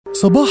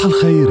صباح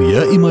الخير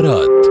يا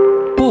إمارات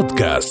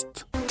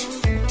بودكاست.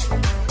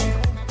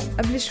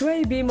 قبل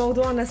شوي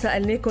بموضوعنا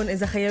سألناكم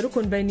إذا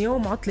خيروكم بين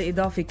يوم عطلة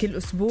إضافي كل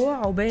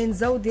أسبوع وبين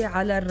زودة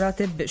على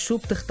الراتب شو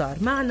بتختار.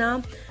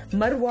 معنا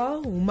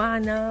مروة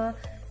ومعنا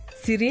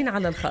سيرين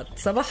على الخط.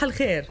 صباح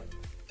الخير.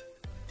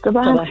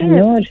 صباح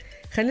الخير.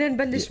 خلينا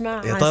نبلش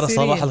مع يا ترى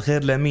سيرين. صباح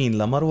الخير لمين؟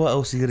 لمروة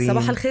أو سيرين؟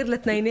 صباح الخير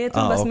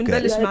لتنيناتهم بس أوكي.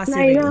 منبلش مع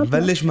سيرين.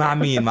 نبلش مع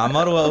مين؟ مع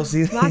مروة أو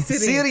سيرين؟ مع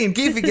سيرين. سيرين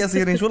كيفك يا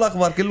سيرين؟ شو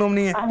الأخبار؟ كله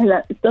منيح؟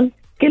 أهلا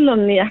كله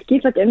منيح.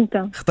 كيفك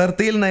أنت؟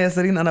 اخترتي لنا يا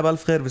سيرين أنا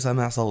بألف خير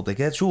بسمع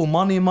صوتك. هاد شو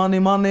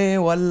ماني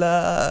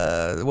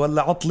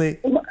ولا عطلة؟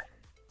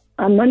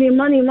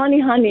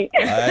 ماني هاني.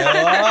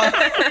 أيوة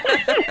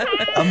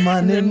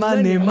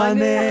ماني من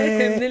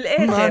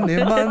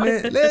الآخر.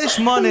 ماني ليش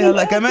ماني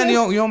هلا كمان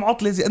يوم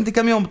عطلة أنت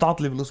كم يوم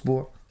بتعطلي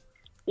بالأسبوع؟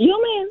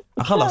 يومين.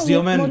 خلص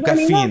يومين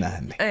مكفينا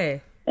هن.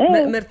 ايه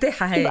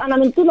مرتاحة شوف، هيك. أنا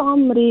من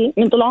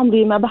طول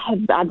عمري ما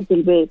بحب قعدة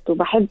البيت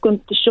وبحب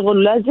كنت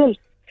الشغل لازل.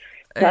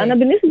 فأنا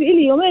بالنسبة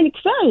لي يومين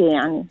كفاية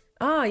يعني.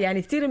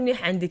 يعني كتير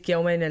منيح عندك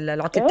يومين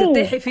العطلة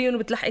بترتاحي فيهم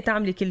وبتلحقي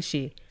تعملي كل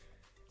شيء.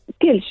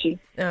 كل شيء.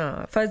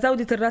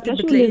 فزودة الراتب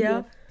شو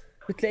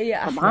بتلاقيها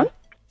أحلى.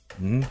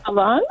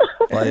 طبعا.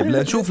 طيب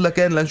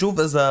لنشوف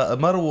إذا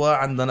مروة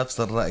عندها نفس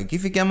الرأي.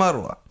 كيفك يا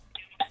مروة؟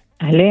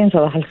 أهلين،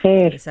 صباح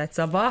الخير. يسعد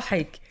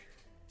صباحك.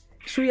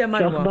 شو يا شو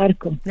مروة؟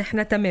 أخباركم؟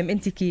 نحن تمام،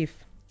 انت كيف؟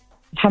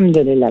 الحمد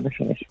لله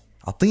بخير.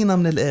 عطينا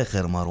من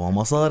الآخر مروة،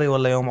 مصاري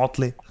ولا يوم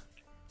عطلة؟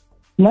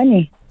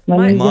 ماني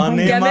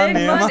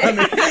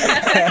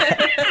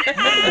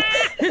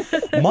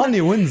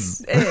ماني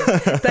وينز.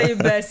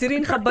 طيب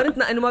سيرين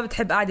خبرتنا انه ما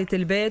بتحب قعدة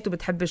البيت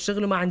وبتحب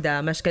الشغل وما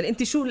عندها مشكل.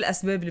 انت شو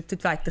الاسباب اللي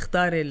بتدفعك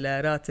تختاري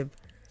الراتب؟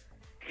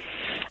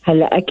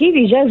 هلا أكيد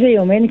إجازة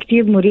يومين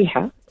كتير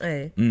مريحة.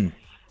 ايه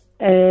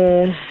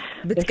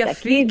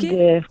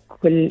بتكفيكي؟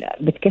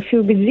 بتكفي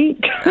وبتزيد.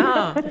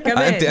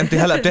 كمان انت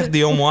هلا بتاخدي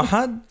يوم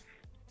واحد؟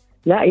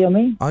 لا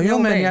يومين.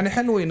 يومين يعني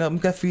حلوين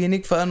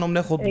مكفينك، فانه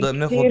بناخد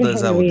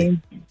زودة.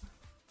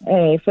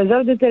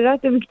 فزودة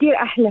الراتب كتير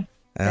أحلى.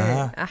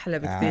 احلى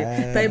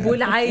بكتير. طيب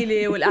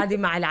والعائلة والقعدة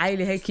مع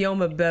العائلة هيك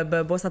يوم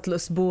بوسط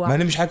الاسبوع؟ ما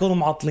مش حيكونوا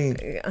معطلين.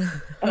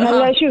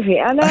 هلا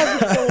شوفي، أنا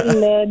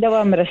بشتغل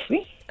دوام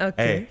رسمي.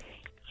 اوكي.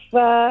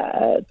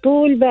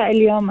 فطول باقي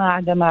اليوم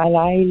قاعدة مع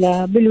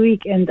العائلة،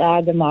 بالويك اند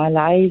قاعدة مع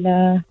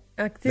العائلة.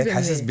 كتير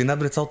حاسس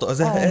بنبرة صوته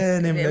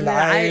زهقانة من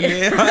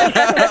العائلة.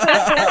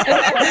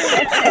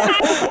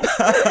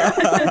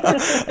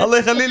 الله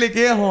يخلي لك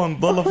اياهم،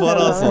 ضلوا في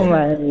راسهم.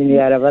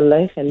 يا رب الله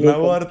يخليك.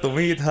 نورتوا،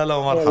 100 هلا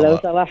ومرحبا.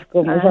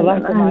 صباحكم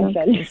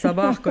عسل.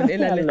 صباحكم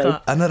الى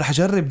اللقاء. انا رح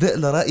اجرب دق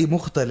لرأي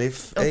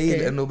مختلف.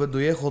 لانه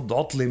بده ياخد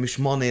عطلة مش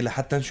ماني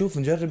لحتى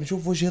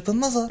نشوف وجهة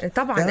النظر.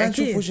 طبعا اكيد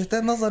نشوف وجهة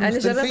النظر انا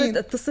مختلفين. جربت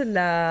اتصل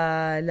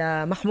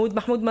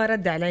لمحمود ما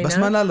رد علينا، بس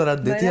منال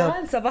ردت. يا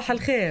صباح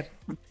الخير.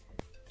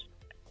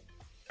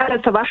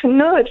 صباح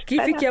النور.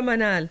 كيفك يا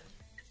منال؟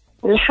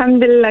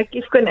 الحمد لله.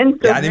 كيفكن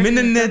أنتم؟ يعني من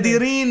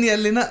النادرين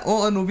يلي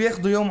نقوا انه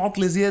بياخدوا يوم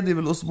عطلة زيادة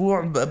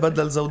بالاسبوع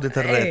بدل زودة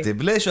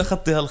الراتب. ليش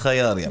اخذتي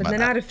هالخيار يا منال؟ بدنا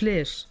نعرف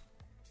ليش.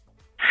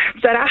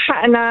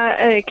 بصراحة أنا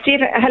كتير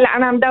هلا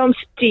أنا عم داوم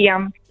 6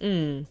 أيام.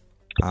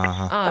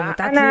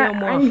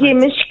 أنا عندي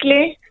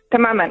مشكلة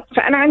تماما.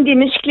 فأنا عندي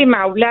مشكلة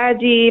مع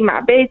أولادي، مع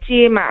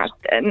بيتي، مع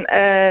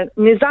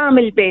نظام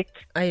البيت.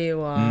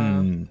 أيوة.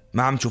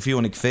 ما عم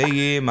تشوفيهم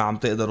كفاية، ما عم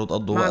تقدروا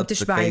تقضوا وقت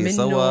كفاية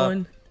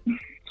سوا.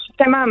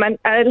 تماما.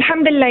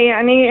 الحمد لله.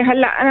 يعني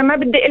هلا أنا ما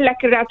بدي أقول لك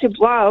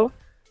الراتب واو،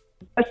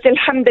 بس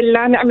الحمد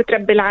لله نعمة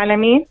رب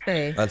العالمين.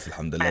 ألف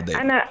الحمد لله.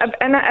 دايما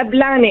أنا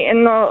قبلاني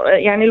إنه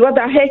يعني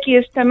الوضع هيك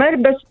يستمر،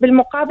 بس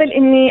بالمقابل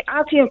إني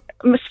أعطي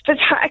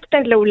مساحة أكتر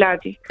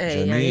لأولادي.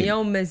 يعني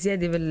يوم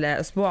زيادة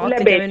بالأسبوع عطلة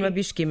كمان ما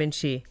بيشكي من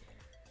شيء.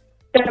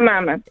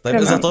 تماما. طيب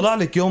إذا طلع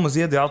لك يوم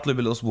زيادة عطلة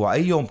بالأسبوع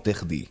أي يوم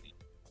بتاخديه؟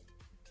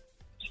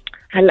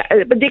 هلا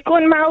بدي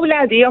يكون مع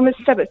أولادي يوم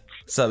السبت.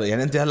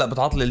 يعني أنت هلا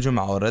بتعطلي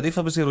الجمعة اوريدي،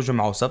 فبصيروا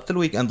جمعة وسبت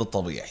الويك إند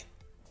الطبيعي.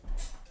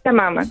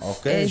 تماما.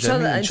 اوكي.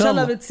 ان شاء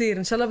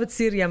الله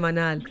بتصير يا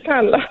منال. ان شاء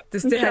الله.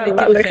 تستاهلي كل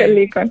الله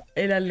يخليكم.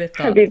 الى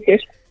اللقاء حبيبتي.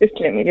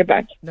 تسلمي لي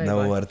بعد.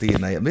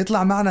 نورتينا.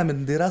 بيطلع معنا من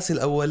الدراسة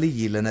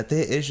الأولية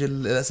لنتائج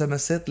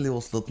الاسمسات اللي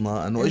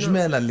وصلتنا انه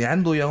اجمالا اللي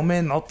عنده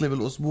يومين عطلة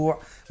بالاسبوع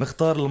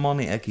مختار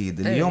الماني اكيد.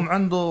 اليوم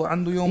عنده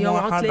يوم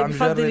واحد عم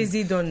بفضل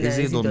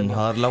يزيدون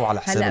النهار لو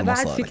على حساب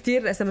المصاري. بعد في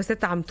كتير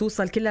اسمسات عم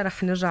توصل كلها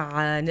رح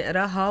نرجع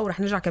نقراها ورح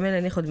نرجع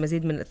كمان ناخد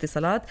مزيد من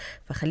الاتصالات،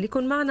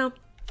 فخليكن معنا.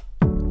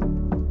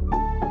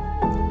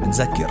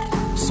 نذكر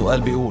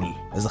السؤال بيقول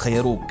إذا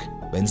خيروك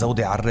بين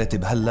زودة على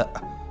الراتب هلأ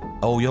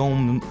أو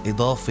يوم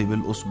إضافي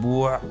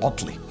بالأسبوع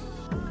عطلة،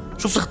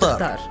 شو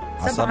بتختار؟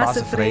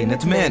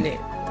 7-0-8.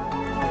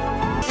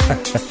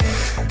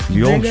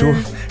 اليوم شوف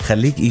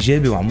خليك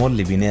إيجابي وعمول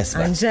اللي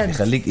بيناسبك.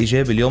 خليك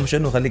إيجابي اليوم، مش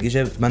إنه خليك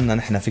إيجابي تمنى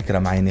نحن فكرة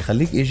معينة.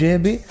 خليك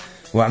إيجابي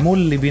وعمول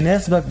اللي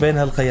بيناسبك بين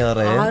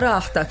هالخيارين على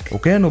راحتك.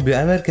 وكانوا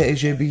بأمريكا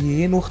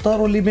إيجابيين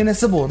واختاروا اللي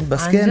بيناسبهم،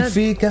 بس كان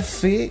في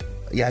كفة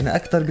يعني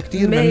أكتر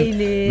بكتير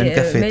من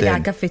كفة تاني.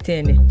 على كفة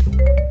تاني.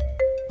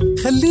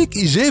 خليك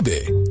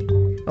إيجابي.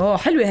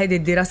 حلوة هيدي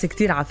الدراسة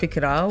كتير على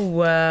فكرة.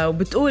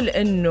 وبتقول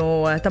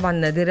إنه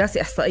طبعا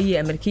دراسة إحصائية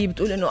أمريكية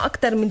بتقول إنه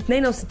أكتر من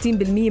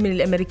 62% من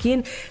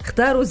الأمريكيين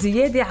اختاروا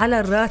زيادة على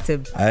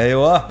الراتب.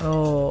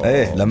 أيوة.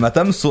 إيه لما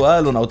تم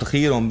سؤالهم أو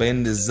تخييرهم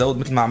بين الزود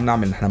مثل ما عم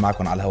نعمل نحن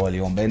معكم على الهواء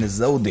اليوم بين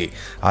الزودة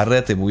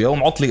عالراتب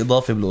ويوم عطلة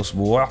إضافي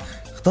بالأسبوع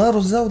اختاروا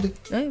الزودة.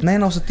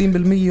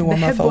 62%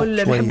 وما فوق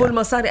شوية. بحبوا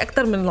المصاري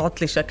أكتر من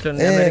العطلة شكلهم.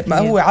 ما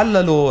هو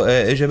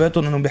عللوا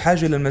إجاباتهم أنهم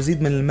بحاجة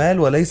للمزيد من المال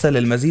وليس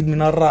للمزيد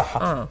من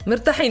الراحة.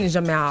 مرتاحين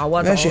الجماعة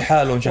عوضهم ماشي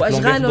حالهم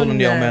شكلهم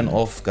بياخدون يومين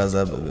أوف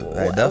كذا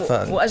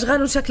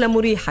وأشغالهم شكلها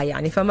مريحة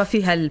يعني فما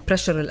فيها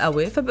البريشر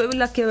القوي فبقول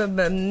لك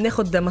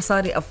ناخد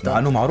مصاري أفضل.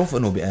 لأنه معروف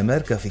أنه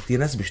بأمريكا في كتير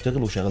ناس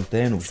بيشتغلوا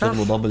شغلتين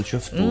وبيشتغلوا دبل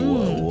شفت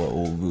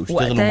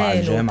وبيشتغلوا مع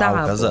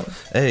الجامعة وكذا.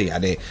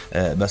 يعني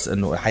بس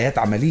أنه حياة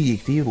عملية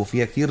كتير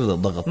وفيها كتير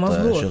ضغط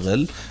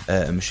شغل.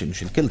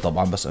 مش الكل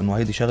طبعا بس انه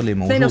هيدي شغله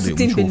موجوده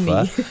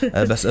وبنشوفها.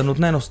 بس انه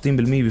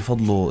 62%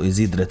 بيفضلوا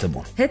يزيد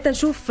راتبهم. هيك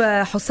نشوف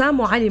حسام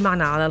وعلي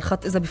معنا على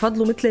الخط اذا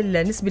بيفضلوا مثل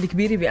النسبه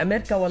الكبيره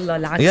بامريكا ولا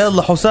العكس.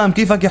 يلا حسام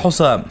كيفك يا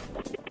حسام؟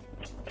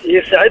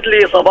 يسعد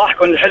لي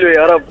صباحكم الحلو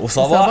يا رب.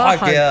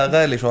 وصباحك يا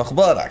غالي شو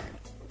اخبارك؟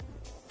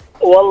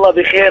 والله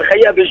بخير.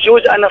 خيا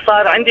بالجوز انا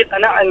صار عندي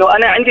قناعه انه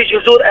انا عندي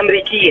جذور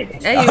امريكيه.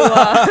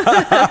 ايوه.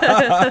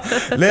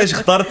 ليش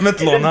اخترت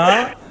مثلهم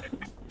ها؟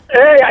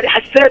 ايه يعني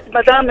حسيت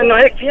مدام انه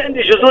هيك في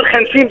عندي جذور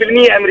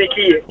 50%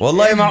 امريكيه.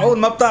 والله معقول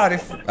ما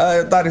بتعرف.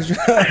 بتعرف شو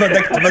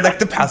بدك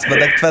تبحث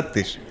بدك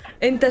تفتش.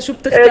 انت شو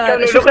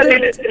بتختار؟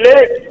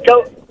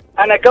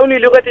 انا كوني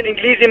لغتي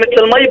الانجليزي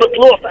مثل المي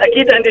بطلوع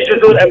فاكيد عندي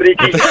جذور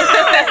امريكيه.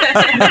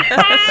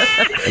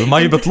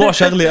 المي بطلوع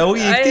شغله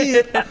قويه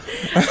كثير.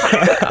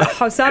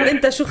 حسام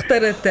انت شو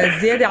اخترت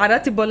زياده على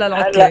راتب ولا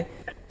العطله؟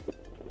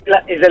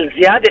 لا اذا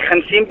الزياده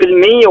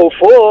 50%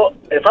 وفوق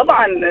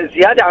طبعا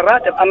زياده على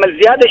الراتب. اما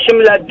الزياده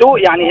شملة الدو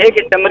يعني هيك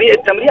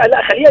التمرية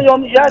لا خليها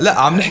يوم اجازه. لا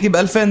عم نحكي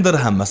ب2000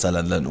 درهم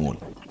مثلا لنقول.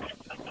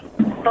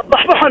 طب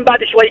بحبحن بعد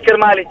شوي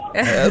كرمالي.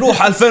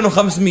 روح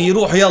 2500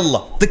 روح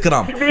يلا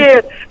تكرم.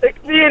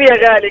 كبير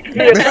يا غالي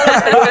كبير.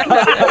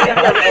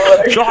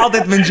 شو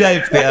حاطط من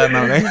جايبتي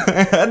انا؟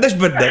 قديش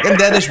بدك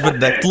انت قديش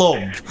بدك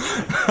طلب.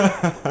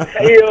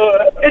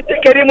 ايوه انت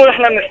كريم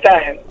ونحن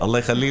بنستاهل. الله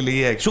يخلي لي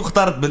اياك. شو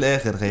اخترت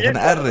بالاخر خي؟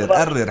 انا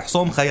قرر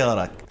حصوم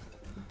خيارك.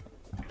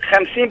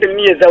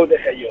 50% زودة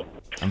خيو.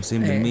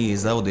 50%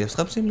 زودة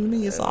بس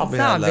 50%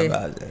 صعبة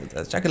هلا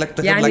شكلك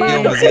تاخذ يعني لك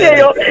يوم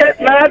زيادة.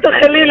 ما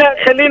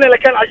خلينا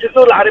لكان على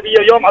الجزر العربية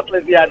يوم عطلة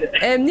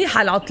زيادة.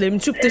 منيحة العطلة من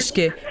شو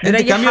بتشكي؟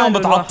 انت كم يوم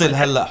بتعطل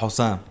هلا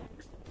حسام؟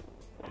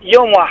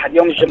 يوم واحد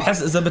يوم الجمعة.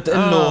 بحس إذا بتقول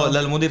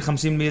له للمدير 50%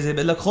 زي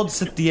بقول لك خذ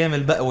 6 أيام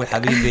البقوي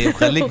حبيبي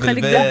وخليك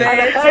بالبيت.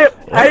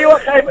 أيوة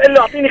خايف قل له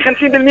أعطيني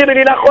 50%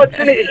 بلي لا خذ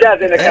سنة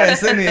إجازة لك.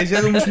 سنة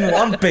إجازة مش مو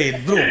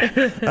unpaid بروح.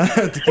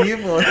 كيف؟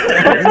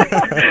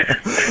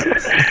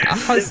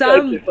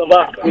 حسام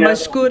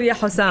مشكور يا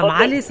حسام.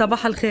 علي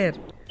صباح الخير.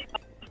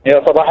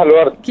 يا صباح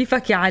الورد.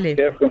 كيفك يا علي؟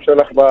 كيفكم شو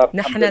الأخبار؟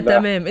 نحن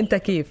تمام أنت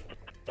كيف؟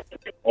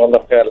 والله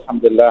بخير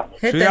الحمد لله.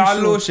 شو يا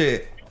علوشة؟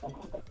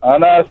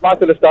 أنا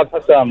سمعت الأستاذ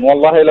حسام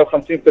والله لو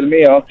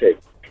 50% أوكي.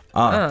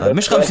 طيب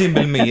مش 50%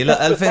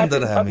 لا 2000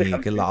 درهم هي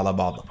كلها على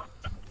بعضها.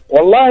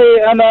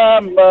 والله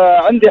أنا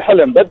عندي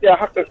حلم بدي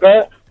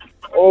أحققه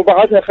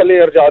وبعدها خليه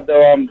يرجع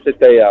الدوام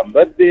 6 أيام.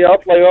 بدي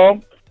أطلع يوم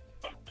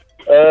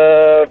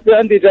في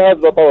عندي جهاز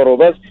بطوره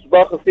بس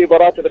باخذ فيه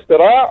براءة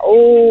الاختراع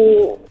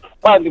وما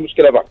عندي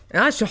مشكلة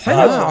بعد. شو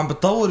حلو. عم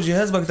بتطور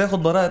جهاز بدك تاخذ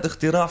براءة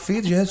اختراع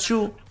فيه. جهاز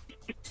شو؟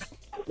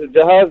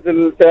 جهاز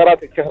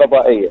السيارات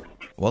الكهربائية.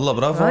 والله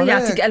برافو عليك.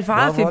 يعطيك ألف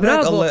عافية.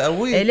 برافو. الله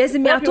يقويك.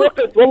 لازم يعطوك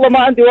والله ما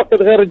عندي وقت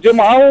غير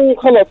الجمعة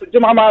وخلص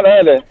الجمعة مع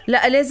العيلة.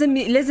 لا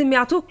لازم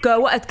يعطوك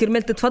وقت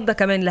كرمال تتفضى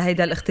كمان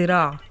لهيدا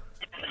الاختراع.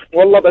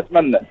 والله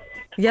بتمنى.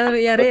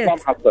 يا ريت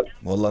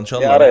والله ان شاء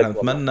الله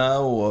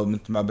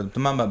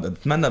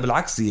بتمنى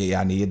بالعكس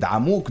يعني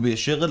يدعموك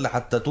بالشغل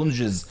لحتى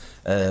تنجز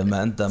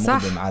ما انت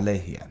مقدم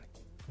عليه يعني.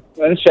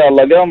 ان شاء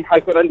الله اليوم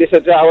حيكون عندي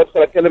شجاعه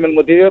وادخل اكلم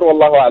المدير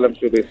والله اعلم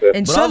شو بيصير.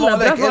 ان شاء الله.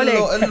 برافو عليك.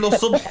 قل له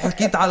الصبح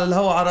حكيت على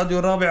الهواء على راديو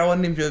الرابع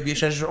واني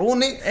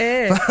بيشجعوني.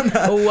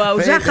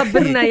 وجا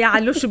خبرنا يا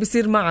علو شو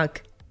بيصير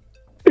معك.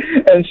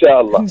 ان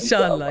شاء الله. ان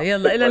شاء الله.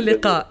 يلا الى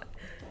اللقاء.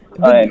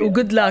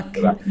 وجود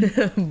لاك.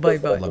 باي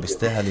باي. والله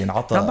بيستاهل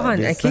ينعطى. طبعا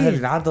اكيد بيستاهل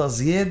ينعطى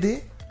زياده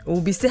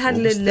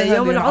وبيستاهل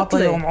اليوم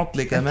العطله. يوم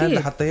عطله كمان أكيد.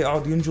 لحتى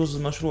يقعد ينجز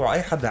المشروع.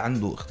 اي حدا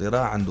عنده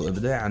اختراع عنده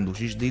ابداع عنده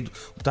شيء جديد.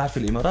 وبتعرف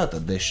الامارات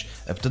قديش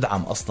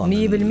بتدعم اصلا 100%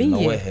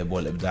 المواهب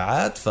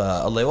والابداعات.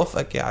 فالله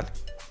يوفقك يا علي.